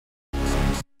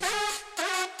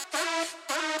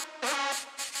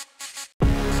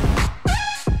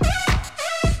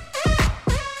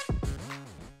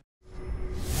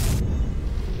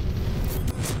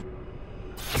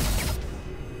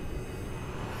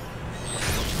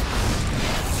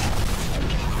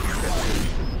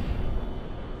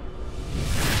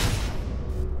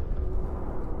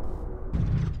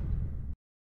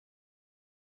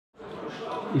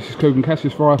This is KUGAN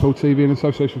CASSIUS for IFL TV in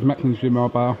association with Macklin's Gym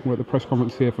Bar. We're at the press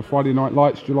conference here for Friday Night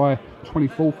Lights, July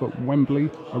 24th at Wembley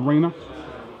Arena.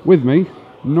 With me,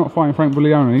 not fighting Frank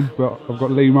Buglioni, but I've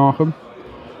got Lee Markham.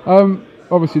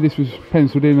 Obviously this was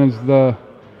penciled in as the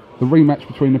rematch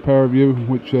between the pair of you,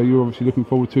 which you're obviously looking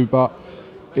forward to, but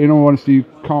in all honesty, you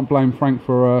can't blame Frank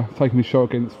for taking his shot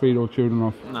against Fedor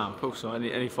Chudinov. No, of course not.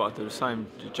 Any fighter do the same,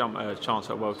 jump at a chance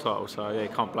at a world title, so yeah, you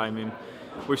can't blame him.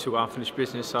 We've still got unfinished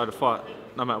business, so the fight,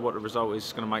 no matter what the result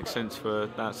is going to make sense for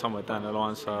that somewhere down the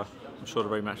line, so I'm sure the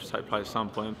rematch will take place at some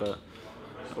point, but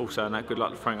also in that, good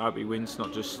luck to Frank. I hope he wins,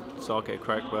 not just so I get a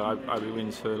crack, but I hope he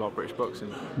wins for like British boxing.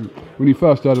 When you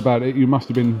first heard about it, you must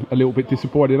have been a little bit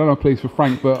disappointed. I don't know, pleased for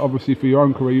Frank, but obviously for your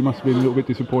own career, you must have been a little bit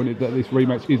disappointed that this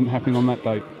rematch isn't happening on that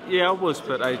date. Yeah, I was,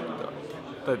 but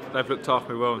they've looked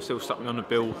after me well and still stuck me on the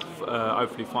bill,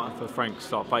 hopefully fighting for Frank's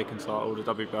vacant title, the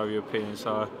WBO European,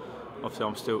 so obviously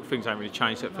I'm still, things haven't really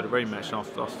changed except for the rematch,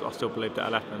 and I still believe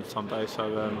that'll happen someday,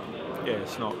 so yeah,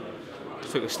 it's not,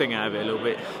 took the sting out of it a little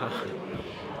bit.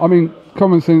 I mean,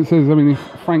 common sense says, I mean, if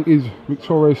Frank is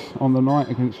victorious on the night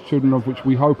against Chudinov, which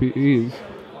we hope it is,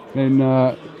 then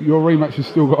your rematch has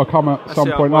still got to come at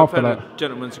some point after that. A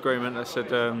gentleman's agreement that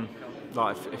said,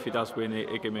 like, if he does win,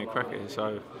 he'll give me a crack at it,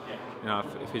 so, you know,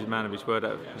 if he's a man of his word,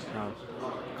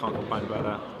 can't complain about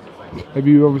that. Have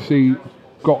you obviously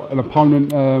got an opponent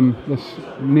that's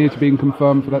near to being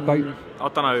confirmed for that date? I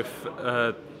don't know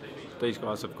if these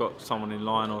guys have got someone in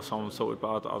line or someone sorted,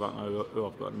 but I don't know who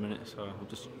I've got in a minute, so I'm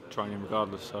just training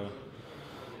regardless, so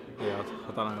yeah,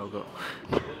 I don't know who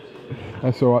I've got.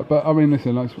 That's alright, but I mean,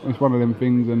 listen, it's one of them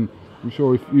things, and I'm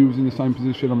sure if you was in the same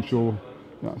position, I'm sure,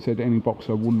 like I said, any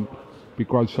boxer wouldn't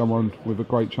begrudge someone with a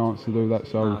great chance to do that,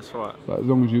 so no, that's right. But as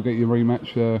long as you get your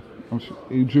rematch,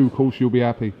 in due course you'll be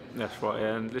happy. That's right,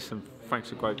 yeah, and listen,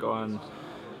 Frank's a great guy, and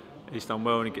he's done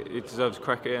well, and he deserves a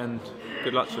crack at it, and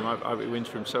good luck to him. I hope he wins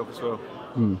for himself as well.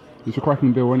 It's a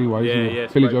cracking bill anyway, isn't it? Yeah,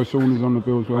 Billy Joe Saunders on the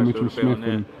bill as well, Mitchell Smith on,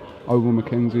 and Ogle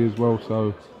McKenzie as well,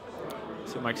 so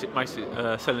it makes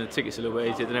it selling the tickets a little bit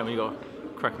easier, doesn't it, when you've got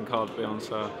a cracking card to be on,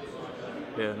 so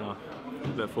yeah, no,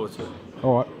 look forward to it.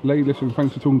 Alright, Lee, listen,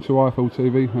 thanks for talking to IFL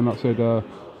TV, and like I said,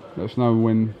 let us know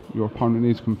when your opponent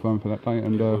is confirmed for that date,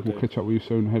 and we'll catch up with you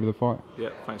soon ahead of the fight. Yeah,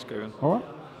 thanks, KUGAN. Alright,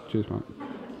 cheers mate.